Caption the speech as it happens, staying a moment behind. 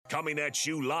Coming at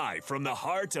you live from the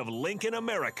heart of Lincoln,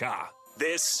 America.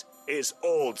 This is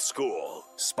Old School,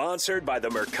 sponsored by the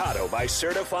Mercado by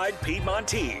Certified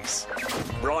Piedmontese.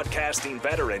 Broadcasting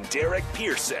veteran Derek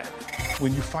Pearson.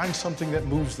 When you find something that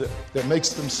moves them, that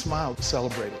makes them smile,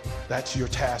 celebrate it. That's your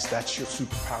task. That's your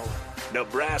superpower.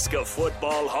 Nebraska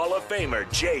Football Hall of Famer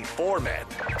Jay Foreman.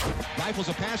 Rifles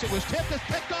a pass. It was tipped. It's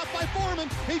picked off by Foreman.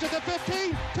 He's at the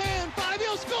 15, 10, 5.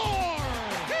 He'll score!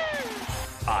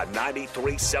 On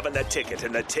 93.7 The Ticket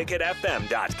and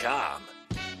theticketfm.com.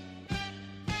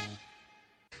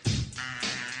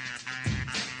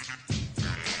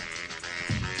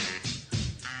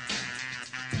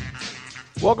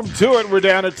 Welcome to it. We're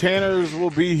down at Tanner's. We'll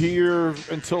be here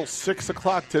until 6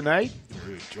 o'clock tonight.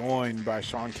 We're joined by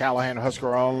Sean Callahan,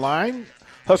 Husker Online.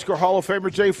 Husker Hall of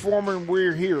Famer Jay Foreman.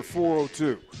 We're here,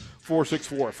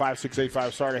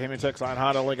 402-464-5685. Starter Heyman text line,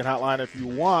 Honda Lincoln hotline if you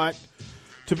want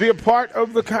to be a part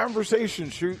of the conversation.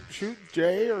 Shoot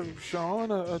Jay or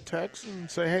Sean a text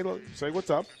and say, hey, look, say what's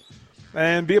up.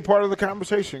 And be a part of the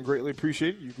conversation. Greatly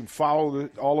appreciate it. You can follow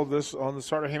all of this on the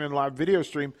Starter Heyman live video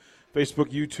stream,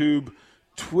 Facebook, YouTube,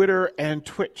 Twitter, and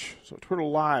Twitch. So Twitter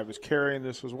Live is carrying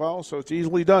this as well, so it's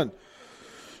easily done.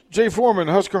 Jay Foreman,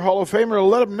 Husker Hall of Famer,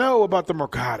 let him know about the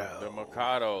Mercado. The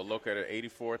Mercado, located at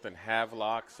 84th and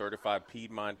Havelock, certified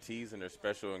Piedmontese and their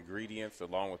special ingredients,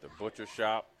 along with the butcher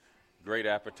shop. Great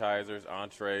appetizers,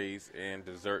 entrees, and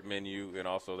dessert menu, and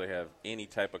also they have any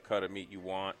type of cut of meat you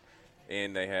want,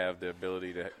 and they have the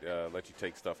ability to let you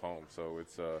take stuff home. So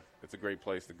it's a great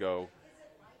place to go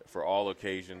for all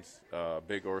occasions,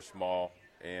 big or small,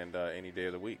 and any day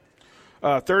of the week.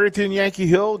 30th and Yankee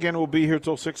Hill. Again, we'll be here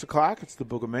till 6 o'clock. It's the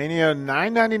Boogamania.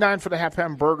 $9.99 for the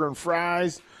half-pound burger and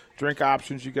fries. Drink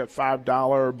options, you got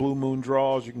 $5 Blue Moon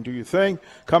draws. You can do your thing.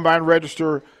 Come by and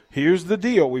register. Here's the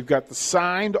deal. We've got the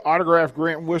signed, autographed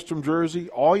Grant Wistrom jersey.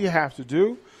 All you have to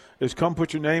do is come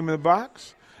put your name in the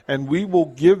box, and we will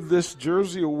give this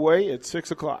jersey away at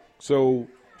 6 o'clock. So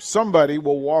somebody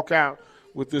will walk out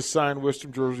with this signed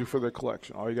Wistrom jersey for their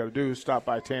collection. All you got to do is stop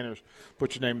by Tanner's,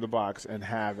 put your name in the box, and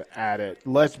have at it.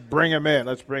 Let's bring him in.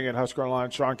 Let's bring in Husker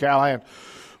Online, Sean Callahan.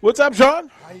 What's up,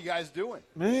 Sean? How you guys doing?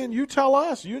 Man, you tell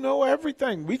us. You know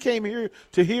everything. We came here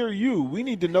to hear you. We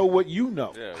need to know what you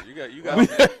know. Yeah, you got you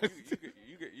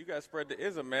got spread the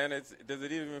ism, man. Does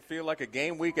it even feel like a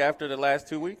game week after the last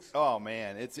 2 weeks? Oh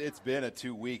man, it's been a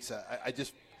 2 weeks. I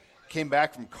just came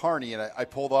back from Kearney and I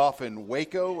pulled off in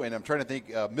Waco, and I'm trying to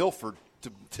think Milford.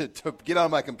 To get on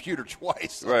my computer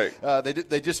twice. Right.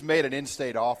 They just made an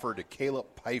in-state offer to Caleb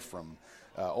Pyfrom,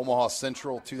 Omaha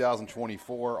Central,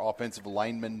 2024, offensive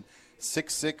lineman,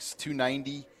 6'6",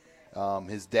 290.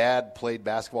 His dad played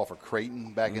basketball for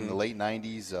Creighton back in the late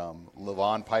 90s,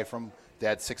 Levon Pyfrom.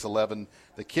 Dad 6'11".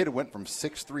 The kid went from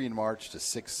 6'3" in March to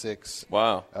 6'6".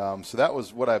 Wow. So that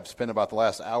was what I've spent about the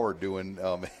last hour doing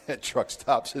at truck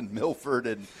stops in Milford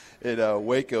and in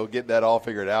Waco, getting that all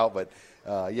figured out. But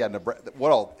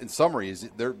in summary is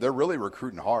they're really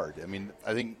recruiting hard. I mean,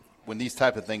 I think when these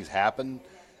type of things happen,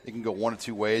 it can go one of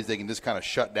two ways. They can just kind of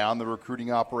shut down the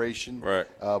recruiting operation. Right.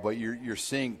 But you're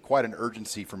seeing quite an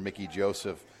urgency from Mickey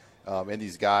Joseph and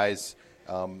these guys.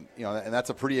 And that's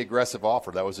a pretty aggressive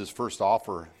offer. That was his first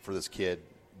offer for this kid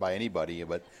by anybody.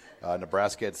 But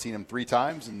Nebraska had seen him 3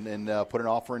 times and put an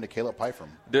offer into Caleb Pyfrom.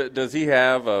 Does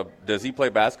he play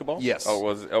basketball? Yes.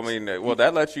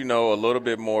 That lets you know a little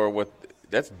bit more.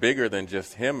 That's bigger than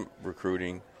just him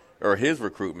recruiting or his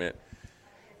recruitment.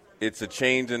 It's a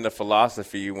change in the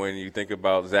philosophy when you think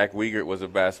about Zach Wiegert was a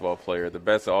basketball player. The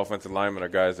best offensive linemen are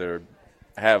guys that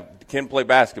can play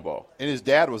basketball. And his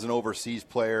dad was an overseas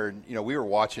player. And, we were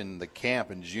watching the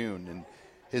camp in June, and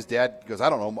his dad goes, I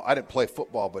don't know, I didn't play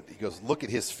football, but he goes, look at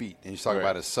his feet. And he's talking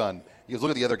about his son. He goes,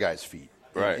 look at the other guy's feet.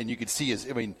 Right. And you could see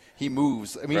he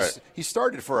moves. Right. He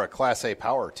started for a Class A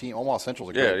power team. Omaha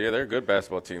Central's a great. Yeah, they're a good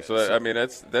basketball team. So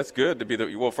that's good to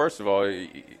be first of all,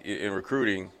 in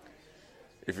recruiting,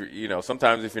 if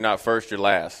sometimes if you're not first, you're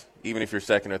last, even if you're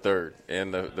second or third.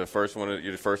 And the first one,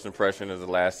 your first impression is the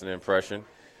lasting impression.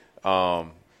 My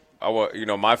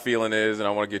feeling is, and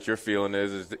I want to get your feeling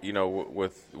is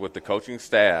with the coaching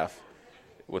staff,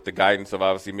 with the guidance of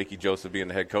obviously Mickey Joseph being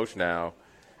the head coach now,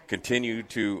 continue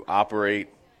to operate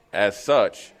as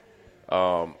such.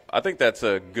 I think that's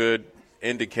a good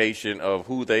indication of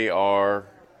who they are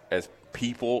as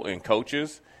people and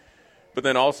coaches, but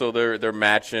then also they're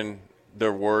matching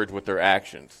their words with their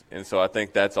actions. And so I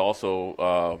think that's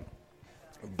also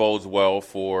bodes well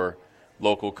for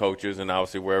local coaches and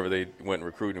obviously wherever they went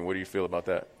recruiting. What do you feel about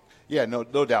that? Yeah,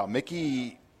 no doubt.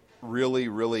 Mickey really,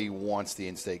 really wants the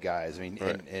in-state guys. I mean,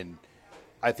 right. and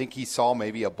I think he saw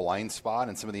maybe a blind spot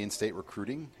in some of the in-state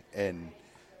recruiting, and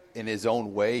in his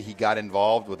own way, he got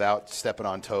involved without stepping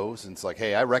on toes. And it's like,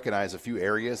 hey, I recognize a few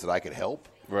areas that I could help.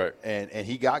 Right. And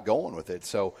he got going with it.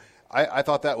 So I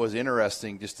thought that was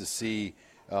interesting just to see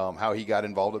how he got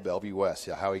involved at Bellevue West,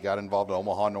 how he got involved at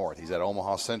Omaha North. He's at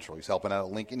Omaha Central. He's helping out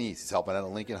at Lincoln East. He's helping out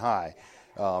at Lincoln High.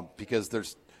 Because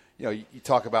there's, you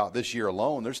talk about this year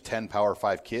alone, there's 10 Power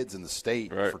 5 kids in the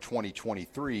state for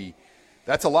 2023.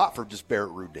 That's a lot for just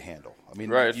Barrett Ruud to handle. I mean,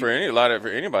 right, for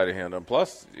anybody to handle. And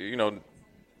plus,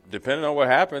 depending on what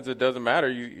happens, it doesn't matter.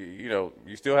 You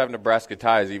still have Nebraska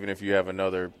ties even if you have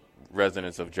another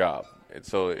residence of job.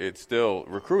 So it's still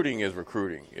recruiting is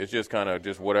recruiting. It's just kind of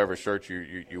just whatever shirt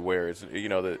you wear. It's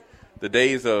the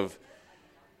days of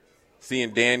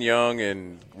seeing Dan Young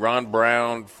and Ron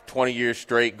Brown 20 years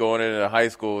straight going into high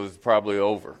school is probably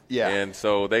over. Yeah. And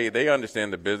so they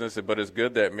understand the business, but it's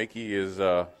good that Mickey is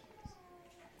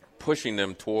pushing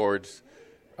them towards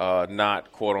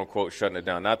not quote unquote shutting it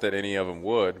down. Not that any of them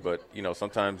would, but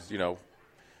sometimes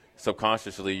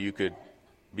subconsciously you could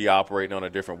be operating on a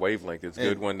different wavelength. It's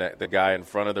good when the guy in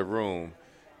front of the room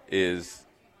is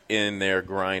in there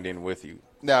grinding with you.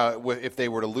 Now, if they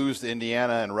were to lose to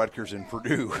Indiana and Rutgers and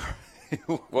Purdue,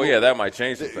 well, yeah, that might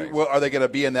change some things. Well, are they going to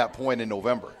be in that point in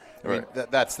November? I mean,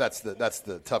 Right. that's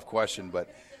the tough question.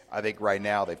 But I think right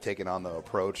now they've taken on the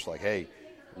approach like, hey,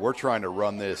 we're trying to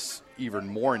run this even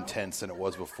more intense than it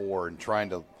was before, and trying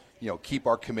to keep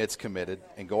our commits committed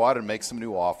and go out and make some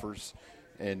new offers,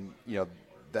 and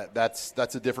that's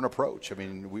a different approach. I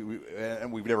mean,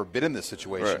 we've never been in this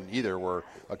situation either, where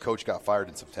a coach got fired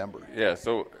in September. Yeah.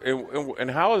 So, and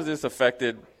how has this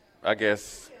affected, I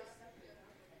guess,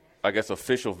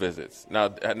 official visits?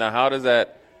 Now, how does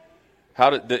that?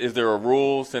 Is there a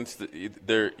rule since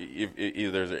either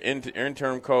there's an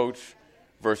interim coach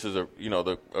versus a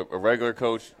regular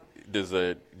coach?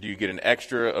 Do you get an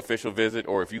extra official visit,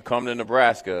 or if you come to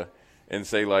Nebraska and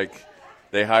say like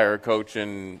they hire a coach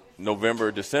in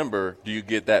November, December, do you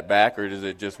get that back, or is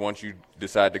it just once you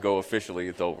decide to go officially,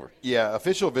 it's over? Yeah,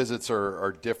 official visits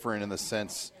are different in the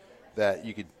sense that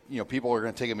you could, people are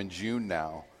going to take them in June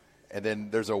now, and then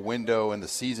there's a window in the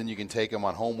season you can take them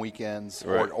on home weekends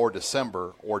or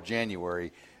December or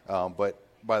January. But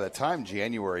by the time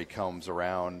January comes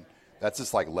around, that's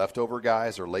just like leftover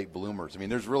guys or late bloomers. I mean,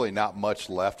 there's really not much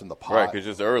left in the pot. Right, because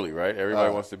it's early, right?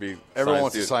 Everybody wants to be. Everyone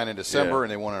wants to sign in December,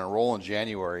 and they want to enroll in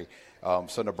January.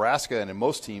 So Nebraska and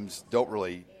most teams don't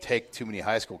really take too many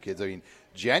high school kids. I mean,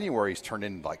 January's turned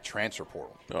into like transfer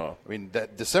portal. Oh. I mean,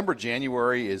 that December,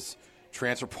 January is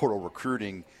transfer portal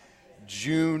recruiting.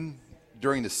 June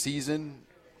during the season,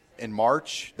 in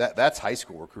March, that's high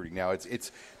school recruiting now.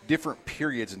 It's different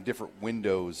periods and different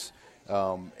windows,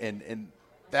 and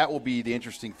that will be the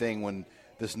interesting thing when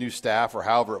this new staff or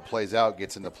however it plays out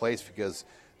gets into place, because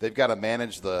they've got to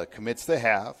manage the commits they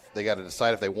have. They got to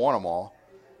decide if they want them all,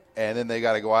 and then they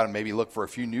got to go out and maybe look for a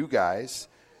few new guys,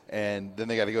 and then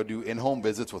they got to go do in-home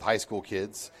visits with high school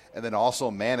kids, and then also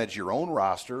manage your own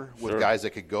roster with guys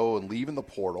that could go and leave in the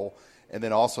portal, and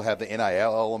then also have the NIL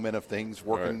element of things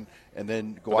working, and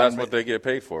then go out. That's what they get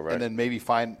paid for, right? And then maybe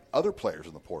find other players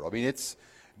in the portal. I mean,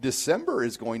 December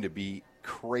is going to be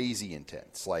crazy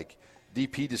intense. Like,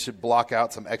 DP just should block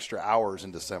out some extra hours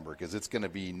in December, because it's going to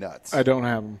be nuts. I don't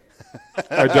have them.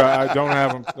 I don't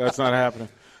have them. That's not happening.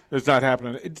 It's not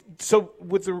happening. So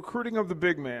with the recruiting of the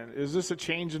big man, is this a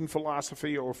change in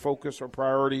philosophy or focus or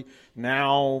priority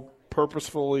now,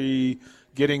 purposefully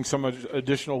getting some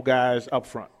additional guys up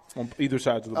front on either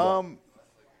sides of the ball?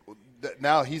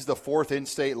 Now he's the fourth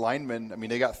in-state lineman. I mean,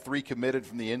 they got 3 committed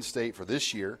from the in-state for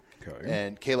this year,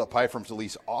 and Caleb Pyfrom's at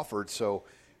least offered. So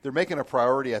they're making a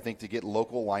priority, I think, to get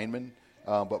local linemen.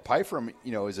 But Pyfrom,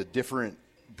 is a different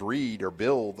breed or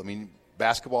build. I mean,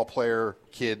 basketball player,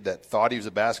 kid that thought he was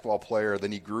a basketball player,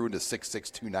 then he grew into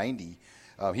 6'6", 290.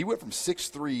 He went from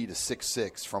 6'3" to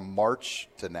 6'6" from March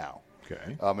to now.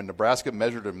 Okay. And Nebraska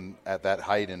measured him at that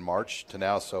height in March to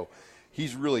now, so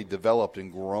he's really developed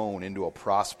and grown into a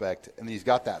prospect, and he's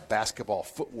got that basketball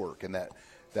footwork and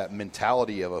that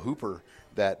mentality of a hooper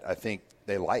that I think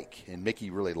they like, and Mickey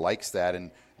really likes that.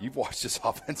 And you've watched this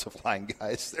offensive line,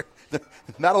 guys. There's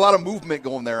not a lot of movement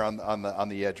going there on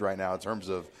the edge right now in terms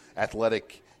of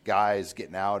athletic guys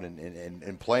getting out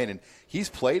and playing. And he's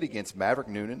played against Maverick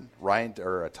Noonan,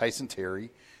 Tyson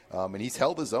Terry, and he's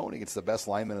held his own against the best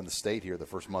linemen in the state here the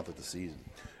first month of the season.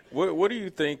 What do you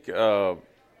think?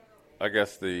 I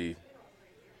guess the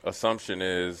assumption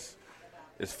is,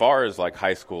 as far as like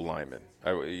high school linemen,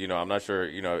 I'm not sure,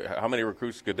 how many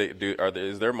recruits could they do?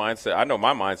 Is their mindset? I know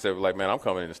my mindset was like, man, I'm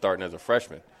coming in and starting as a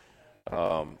freshman.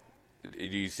 Do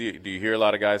you hear a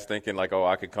lot of guys thinking like, oh,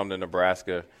 I could come to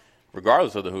Nebraska,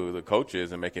 regardless of who the coach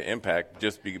is, and make an impact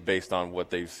just based on what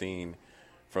they've seen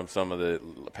from some of the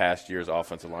past year's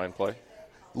offensive line play?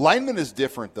 Lineman is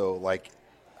different, though,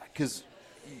 because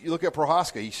you look at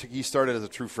Prohaska. He started as a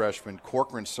true freshman.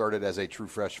 Corcoran started as a true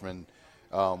freshman,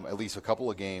 at least a couple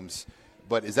of games.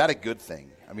 But is that a good thing?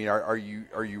 I mean, are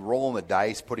you rolling the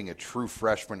dice, putting a true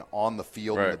freshman on the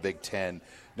field in the Big Ten?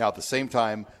 Now, at the same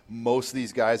time, most of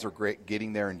these guys are great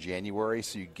getting there in January,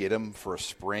 so you get them for a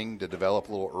spring to develop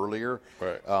a little earlier.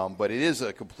 Right. But it is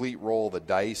a complete roll of the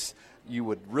dice. You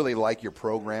would really like your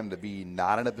program to be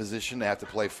not in a position to have to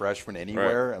play freshmen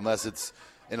anywhere, unless it's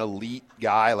an elite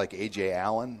guy like A.J.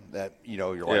 Allen that,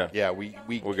 you're like,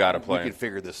 we got to play. We can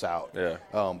figure this out. Yeah.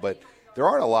 But there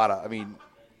aren't a lot of – I mean,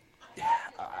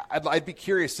 I'd be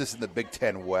curious just in the Big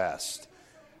Ten West,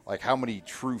 like how many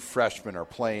true freshmen are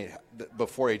playing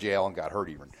before A.J. Allen got hurt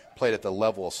even, played at the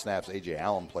level of snaps A.J.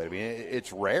 Allen played. I mean,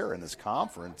 it's rare in this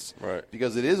conference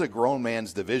because it is a grown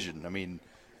man's division. I mean,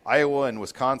 Iowa and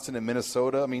Wisconsin and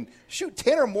Minnesota. I mean, shoot,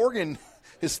 Tanner Morgan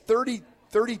is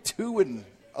 32 and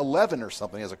 11 or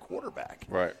something as a quarterback.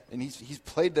 Right. And he's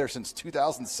played there since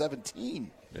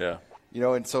 2017. Yeah.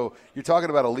 And so you're talking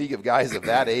about a league of guys of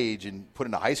that age and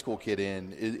putting a high school kid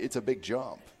in, it's a big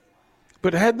jump.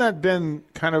 But hadn't that been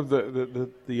kind of the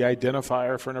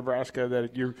identifier for Nebraska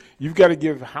that you've got to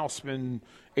give Hausman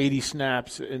 80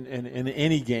 snaps in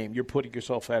any game? You're putting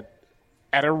yourself at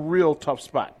a real tough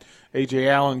spot. A.J.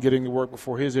 Allen getting to work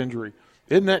before his injury.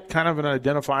 Isn't that kind of an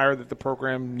identifier that the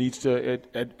program needs to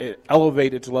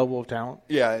elevate its level of talent?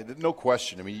 Yeah, no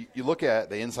question. I mean, you look at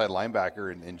the inside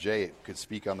linebacker, and Jay could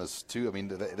speak on this too. I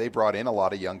mean, they brought in a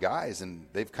lot of young guys, and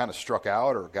they've kind of struck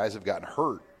out or guys have gotten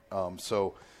hurt.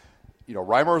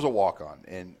 Reimer's a walk-on,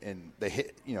 and they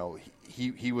hit.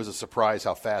 He was a surprise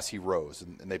how fast he rose,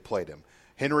 and they played him.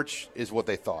 Henrich is what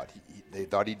they thought. They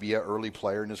thought he'd be an early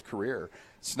player in his career.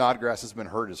 Snodgrass has been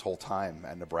hurt his whole time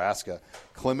at Nebraska.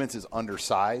 Clements is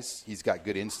undersized. He's got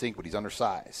good instinct, but he's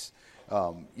undersized.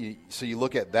 So you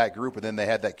look at that group, and then they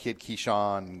had that kid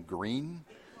Keyshawn Green.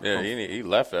 Yeah, he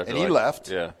left after. And he left.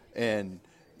 Yeah. And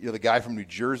the guy from New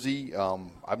Jersey,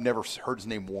 I've never heard his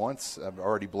name once. I've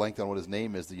already blanked on what his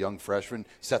name is, the young freshman.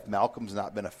 Seth Malcolm's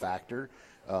not been a factor.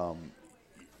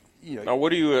 Now, what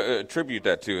do you attribute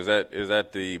that to? Is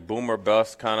that the boomer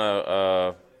bust kind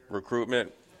of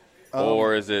recruitment,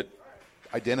 or is it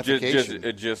identification?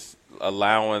 Just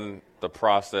allowing the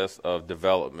process of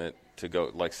development to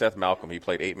go? Like Seth Malcolm, he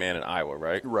played 8-man in Iowa,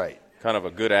 right? Right. Kind of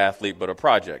a good athlete, but a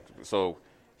project. So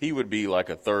he would be like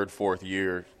a third, fourth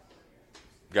year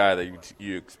guy that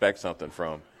you expect something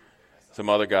from. Some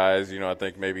other guys, I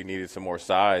think maybe needed some more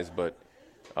size, but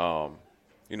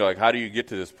like how do you get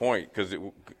to this point? Because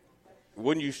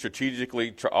wouldn't you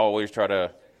strategically always try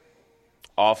to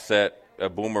offset a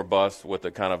boomer bust with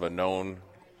a kind of a known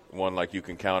one like you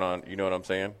can count on? You know what I'm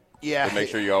saying? Yeah. To make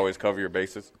sure you always cover your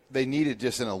bases? They needed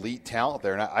just an elite talent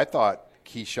there. And I thought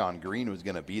Keyshawn Green was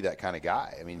going to be that kind of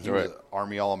guy. I mean, he was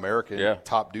Army All-American,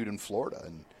 top dude in Florida.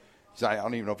 And I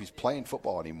don't even know if he's playing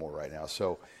football anymore right now.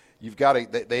 So you've got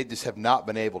to – they just have not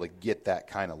been able to get that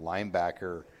kind of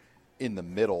linebacker in the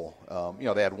middle.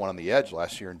 They had one on the edge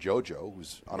last year in JoJo,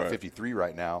 who's on a 53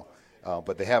 right now.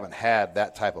 But they haven't had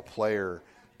that type of player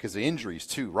because the injuries,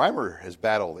 too. Reimer has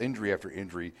battled injury after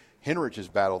injury. Henrich has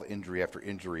battled injury after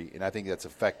injury, and I think that's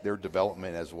affect their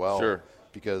development as well. Sure.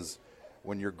 Because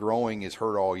when your growing is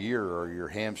hurt all year, or your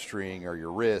hamstring, or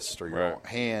your wrist, or your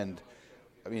hand,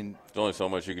 I mean, there's only so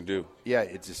much you can do. Yeah,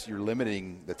 it's just you're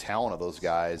limiting the talent of those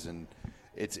guys, and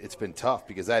it's been tough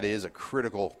because that is a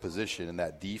critical position in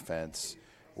that defense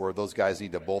where those guys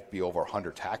need to both be over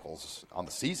 100 tackles on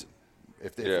the season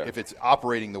if it's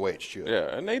operating the way it should.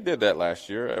 Yeah, and they did that last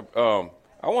year.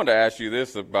 I wanted to ask you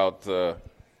this about the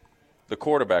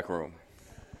quarterback room.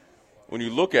 When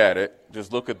you look at it,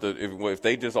 just look at if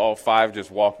they just all five just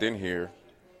walked in here,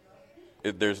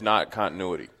 there's not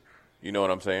continuity. You know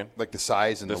what I'm saying? Like the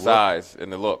size and the size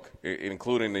and the look,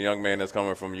 including the young man that's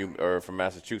coming from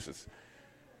Massachusetts.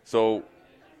 So,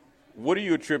 what do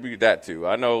you attribute that to?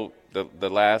 I know the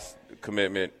last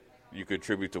commitment you could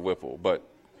attribute to Whipple, but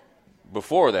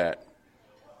before that,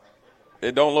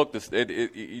 it don't look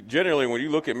generally when you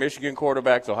look at Michigan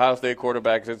quarterbacks, Ohio State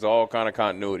quarterbacks, it's all kind of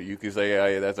continuity. You can say,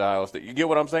 "Hey, that's Ohio State." You get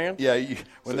what I'm saying? Yeah.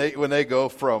 When they go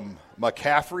from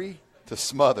McCaffrey to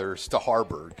Smothers to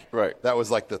Harburg, right? That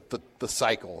was like the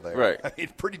cycle there. Right. I mean,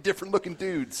 pretty different looking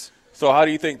dudes. So how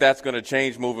do you think that's going to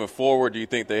change moving forward? Do you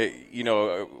think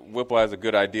Whipple has a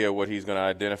good idea what he's going to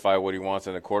identify what he wants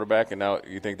in a quarterback, and now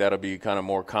you think that'll be kind of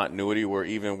more continuity where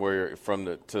even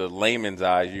to layman's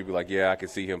eyes you'd be like, yeah, I could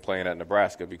see him playing at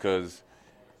Nebraska because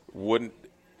wouldn't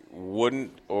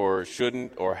wouldn't or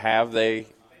shouldn't, or have they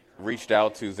reached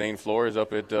out to Zane Flores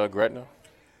up at Gretna?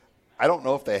 I don't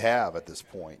know if they have at this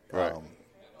point. Right.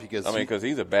 Because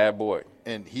he's a bad boy.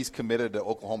 And he's committed to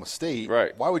Oklahoma State.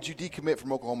 Right. Why would you decommit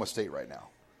from Oklahoma State right now?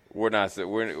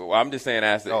 I'm just saying,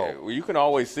 you can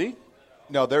always see.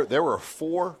 No, there were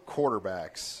 4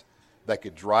 quarterbacks that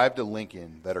could drive to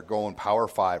Lincoln that are going Power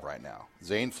 5 right now.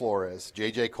 Zane Flores,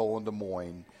 J.J. Cole in Des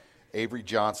Moines, Avery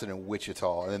Johnson in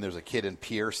Wichita, and then there's a kid in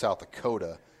Pierre, South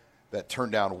Dakota that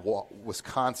turned down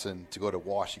Wisconsin to go to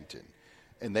Washington.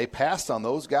 And they passed on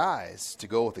those guys to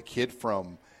go with a kid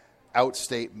from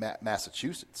outstate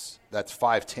Massachusetts. That's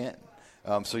 5'10".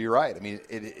 So you're right. I mean,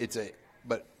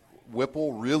 but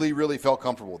Whipple really, really felt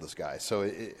comfortable with this guy. So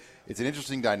it's an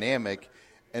interesting dynamic.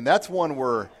 And that's one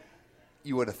where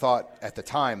you would have thought at the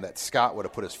time that Scott would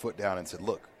have put his foot down and said,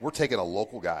 look, we're taking a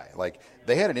local guy. Like,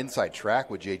 they had an inside track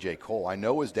with J.J. Cole. I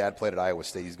know his dad played at Iowa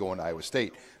State. He's going to Iowa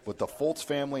State. But the Fultz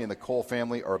family and the Cole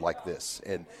family are like this.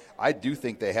 And I do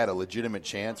think they had a legitimate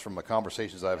chance from the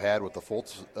conversations I've had with the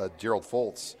Fultz, Gerald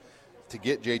Fultz, to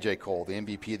get J.J. Cole, the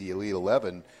MVP of the Elite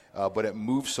 11. But it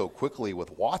moved so quickly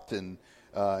with Watson.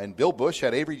 And Bill Bush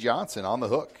had Avery Johnson on the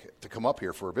hook to come up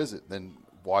here for a visit. Then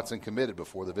Watson committed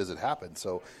before the visit happened.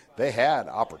 So they had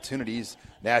opportunities.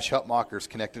 Nash Hutmacher's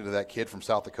connected to that kid from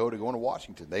South Dakota going to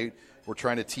Washington. They were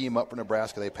trying to tee him up for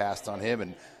Nebraska. They passed on him.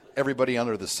 And everybody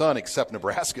under the sun except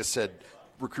Nebraska said,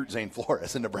 recruit Zane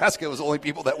Flores. And Nebraska was the only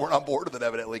people that weren't on board with it,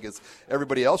 evidently, because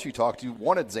everybody else you talked to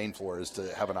wanted Zane Flores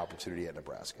to have an opportunity at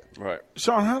Nebraska. Right.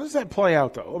 Sean, how does that play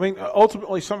out, though? I mean,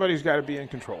 ultimately, somebody's got to be in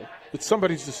control. It's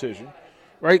somebody's decision,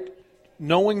 right?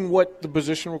 Knowing what the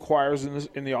position requires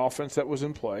in the offense that was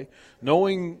in play,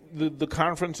 knowing the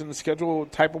conference and the schedule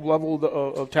type of level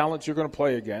of talents you're going to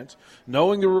play against,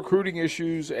 knowing the recruiting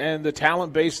issues and the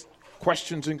talent-based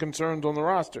questions and concerns on the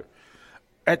roster.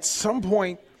 At some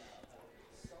point,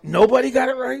 nobody got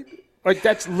it right? Like,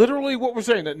 that's literally what we're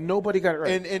saying, that nobody got it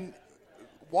right. And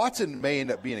Watson may end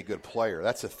up being a good player.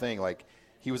 That's the thing. Like,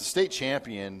 he was a state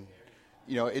champion.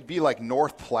 You know, it'd be like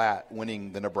North Platte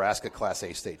winning the Nebraska Class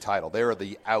A state title. They're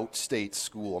the outstate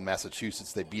school in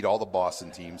Massachusetts. They beat all the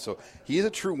Boston teams. So he is a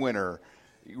true winner.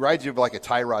 He rides you like a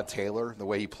Tyrod Taylor, the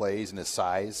way he plays and his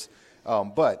size.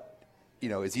 But, you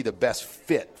know, is he the best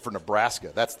fit for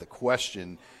Nebraska? That's the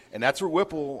question. And that's where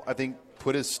Whipple, I think,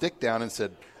 put his stick down and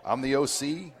said, I'm the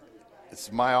OC.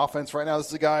 It's my offense right now. This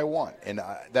is the guy I want. And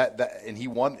and he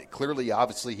won. Clearly,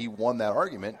 obviously, he won that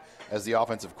argument as the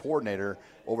offensive coordinator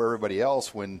over everybody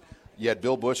else when you had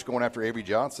Bill Bush going after Avery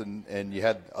Johnson and you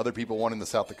had other people wanting the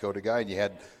South Dakota guy and you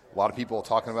had a lot of people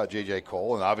talking about J.J.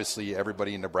 Cole and obviously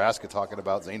everybody in Nebraska talking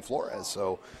about Zane Flores.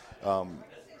 So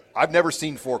I've never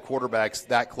seen 4 quarterbacks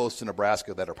that close to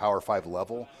Nebraska that are Power 5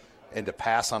 level, and to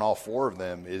pass on all 4 of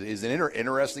them is an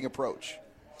interesting approach.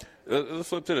 Let's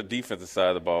flip to the defensive side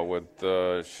of the ball. With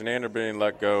Shenander being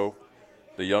let go,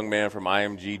 the young man from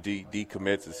IMG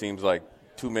decommits, it seems like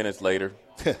 2 minutes later.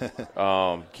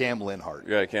 Cam Linhart.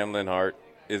 Yeah, Cam Linhart.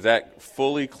 Is that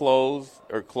fully closed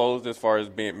or closed as far as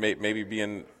maybe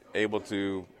being able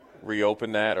to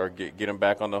reopen that or get him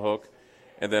back on the hook?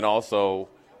 And then also,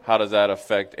 how does that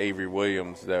affect Avery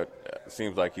Williams? That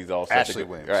seems like he's all set Ashley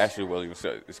Williams. Or Ashley Williams,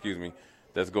 excuse me,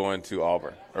 that's going to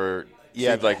Auburn. Or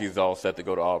yeah, seems like he's all set to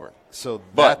go to Auburn. So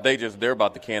but they're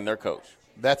about to can their coach.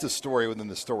 That's a story within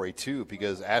the story, too,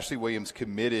 because Ashley Williams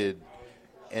committed,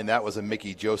 and that was a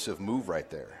Mickey Joseph move right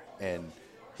there. And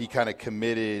he kind of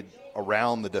committed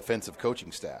around the defensive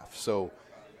coaching staff. So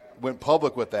went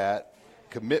public with that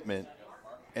commitment,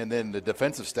 and then the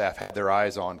defensive staff had their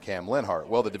eyes on Cam Linhart.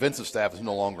 Well, the defensive staff is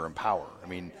no longer in power. I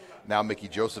mean, now Mickey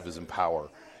Joseph is in power.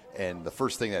 And the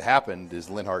first thing that happened is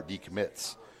Linhart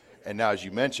decommits. And now, as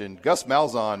you mentioned,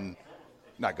 Brian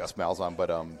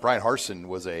Harsin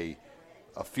was a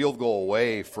field goal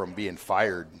away from being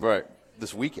fired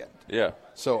this weekend. Yeah.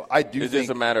 So I do it's think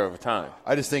just a matter of time.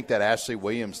 I just think that Ashley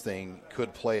Williams thing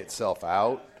could play itself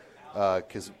out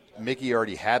because Mickey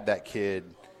already had that kid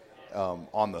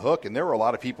on the hook, and there were a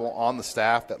lot of people on the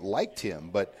staff that liked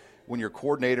him. But when your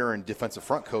coordinator and defensive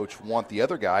front coach want the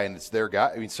other guy and it's their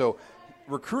guy, I mean, so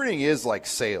recruiting is like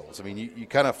sales. I mean, you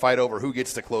kind of fight over who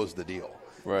gets to close the deal.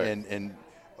 Right. And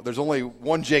there's only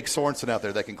one Jake Sorensen out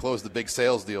there that can close the big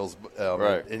sales deals.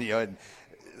 Right. And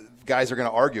guys are going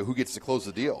to argue who gets to close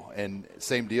the deal. And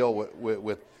same deal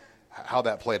with how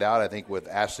that played out, I think, with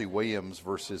Ashley Williams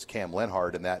versus Cam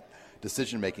Linhart and that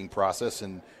decision-making process.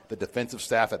 And the defensive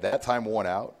staff at that time won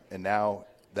out, and now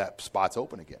that spot's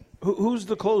open again. Who's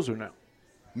the closer now?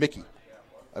 Mickey.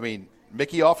 I mean,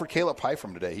 Mickey offered Caleb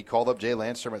Pyfrom today. He called up Jay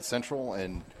Landstrom at Central,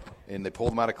 and they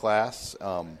pulled him out of class.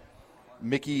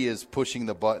 Mickey is pushing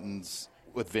the buttons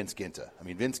with Vince Ginta. I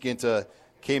mean, Vince Ginta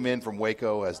came in from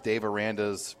Waco as Dave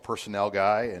Aranda's personnel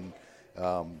guy, and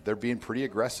they're being pretty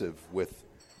aggressive with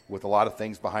a lot of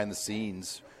things behind the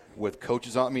scenes with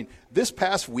coaches on. I mean, this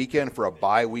past weekend for a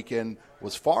bye weekend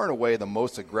was far and away the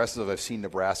most aggressive I've seen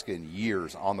Nebraska in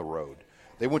years on the road.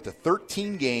 They went to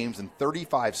 13 games and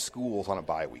 35 schools on a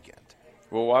bye weekend.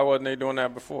 Well, why wasn't they doing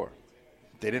that before?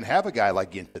 They didn't have a guy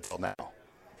like Ginta until now.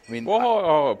 I mean, well,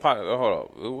 hold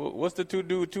on. What's the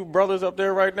two brothers up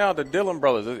there right now? The Dillon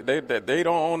brothers. They don't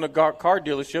own the car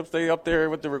dealerships. They up there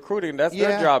with the recruiting. That's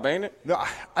their job, ain't it? No,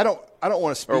 I don't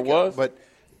want to speak. Or was? But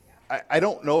I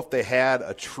don't know if they had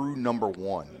a true number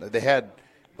one. They had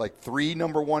like 3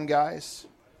 number one guys.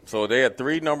 So they had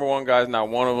 3 number one guys. Not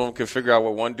one of them could figure out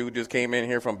what one dude just came in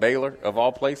here from Baylor, of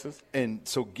all places. And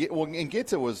so,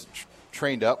 Ginta was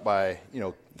trained up by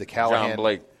the Callahan, John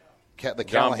Blake, the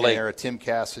Callahan era, Tim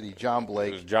Cassidy, John Blake.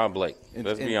 It was John Blake.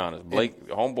 Let's be honest. Blake,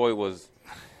 homeboy was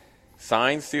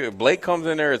signed. Blake comes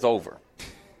in there, it's over.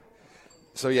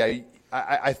 So yeah,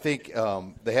 I think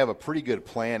they have a pretty good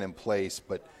plan in place,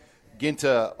 but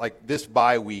Ginta, like this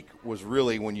bye week was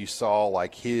really when you saw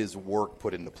like his work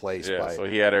put into place. Yeah, so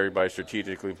he had everybody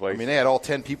strategically placed. I mean, they had all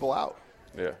 10 people out.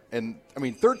 Yeah. And, I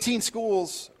mean, 13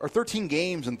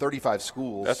 games and 35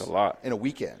 schools. That's a lot. In a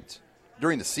weekend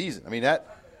during the season. I mean,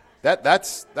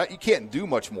 that's you can't do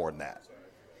much more than that.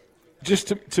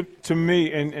 Just to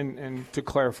me, and to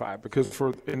clarify, because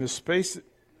in the space,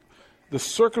 the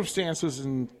circumstances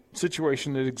and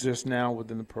situation that exists now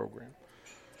within the program,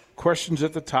 questions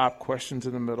at the top, questions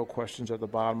in the middle, questions at the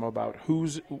bottom about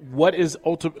what is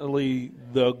ultimately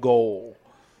the goal,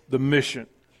 the mission.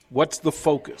 What's the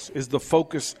focus? Is the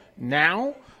focus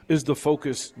now? Is the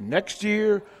focus next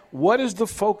year? What is the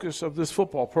focus of this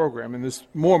football program and this,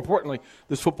 more importantly,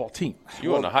 this football team?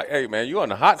 You on the hot? Hey man, you on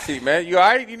the hot seat, man. You all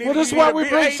right? You need. Well, this is why we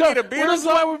bring Sean. This is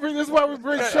why we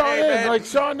bring Sean in. Man, like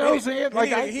Sean knows it.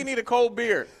 He need a cold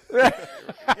beer. Give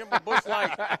him a Busch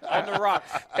Light on the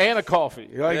rocks and a coffee.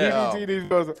 Like yeah. he needs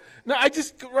both. No, I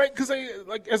just because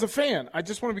as a fan, I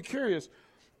just want to be curious.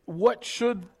 What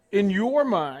should, in your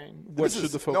mind, what should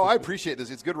the focus? No, I appreciate this.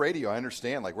 It's good radio. I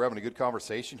understand. Like we're having a good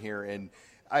conversation here, and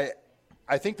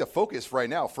I think the focus right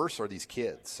now, first, are these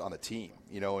kids on the team,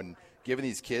 and giving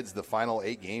these kids the final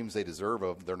 8 games they deserve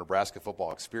of their Nebraska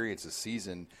football experience this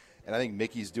season. And I think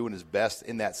Mickey's doing his best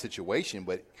in that situation,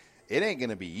 but it ain't going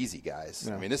to be easy, guys.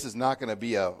 No. I mean, this is not going to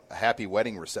be a happy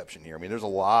wedding reception here. I mean, there's a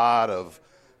lot of,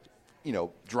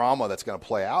 drama that's going to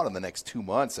play out in the next 2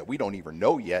 months that we don't even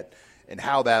know yet. And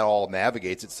how that all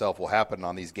navigates itself will happen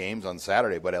on these games on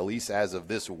Saturday. But at least as of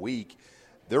this week,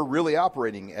 they're really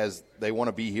operating as they want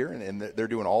to be here, and they're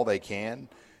doing all they can.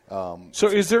 So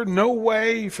is there no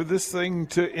way for this thing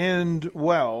to end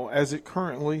well as it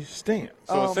currently stands?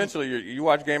 So essentially, you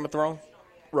watch Game of Thrones?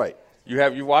 Right.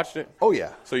 You watched it? Oh,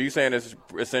 yeah. So you saying it's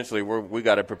essentially we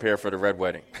got to prepare for the Red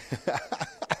Wedding?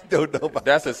 I don't know about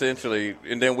That's essentially –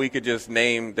 and then we could just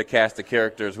name the cast of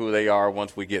characters who they are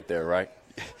once we get there, right?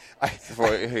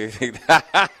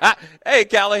 Hey,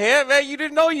 Callahan, man, you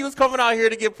didn't know you was coming out here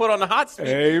to get put on the hot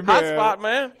spot,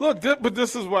 man. Look, but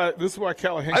this is why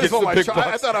Callahan gets the big bucks.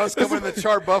 I thought I was coming in the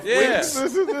char buff wings.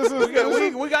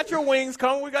 We got your wings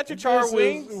coming. We got your char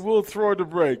wings. We'll throw the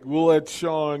break. We'll let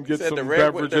Sean get some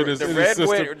beverage in his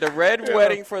system. The red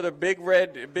wedding for the big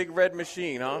red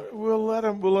machine, huh? We'll let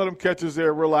him catch us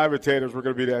there. We're live at Taters. We're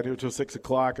going to be down here till 6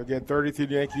 o'clock. Again, 33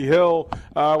 Yankee Hill.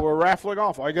 We're raffling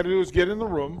off. All you got to do is get in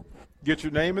the room, get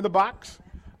your name in the box,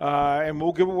 and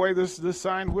we'll give away this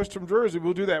signed Wistrom jersey.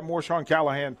 We'll do that. More Sean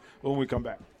Callahan when we come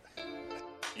back.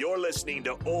 You're listening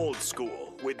to Old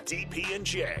School with DP and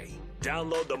J.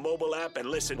 Download the mobile app and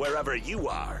listen wherever you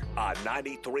are on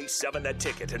 93.7 The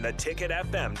Ticket and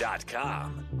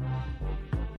theticketfm.com.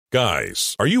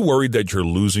 Guys, are you worried that you're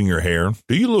losing your hair?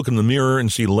 Do you look in the mirror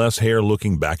and see less hair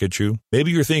looking back at you?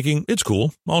 Maybe you're thinking, it's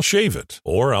cool, I'll shave it.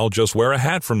 Or I'll just wear a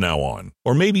hat from now on.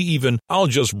 Or maybe even, I'll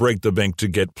just break the bank to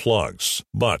get plugs.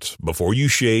 But before you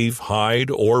shave, hide,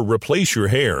 or replace your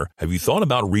hair, have you thought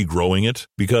about regrowing it?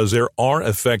 Because there are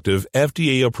effective,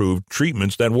 FDA-approved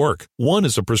treatments that work. One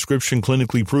is a prescription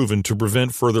clinically proven to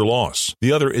prevent further loss.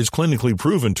 The other is clinically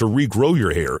proven to regrow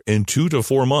your hair in 2 to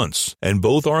 4 months. And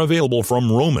both are available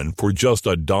from Roman for just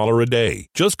 $1 a day.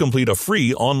 Just complete a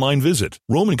free online visit.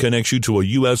 Roman connects you to a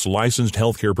U.S. licensed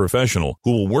healthcare professional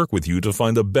who will work with you to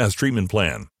find the best treatment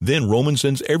plan. Then Roman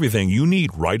sends everything you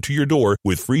need right to your door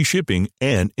with free shipping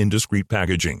and in discreet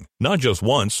packaging. Not just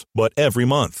once, but every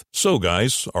month. So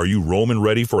guys, are you Roman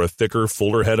ready for a thicker,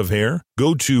 fuller head of hair?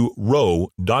 Go to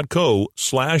ro.co/regrow.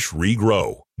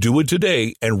 Do it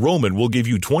today, and Roman will give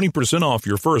you 20% off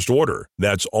your first order.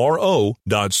 That's ro.co/regrow.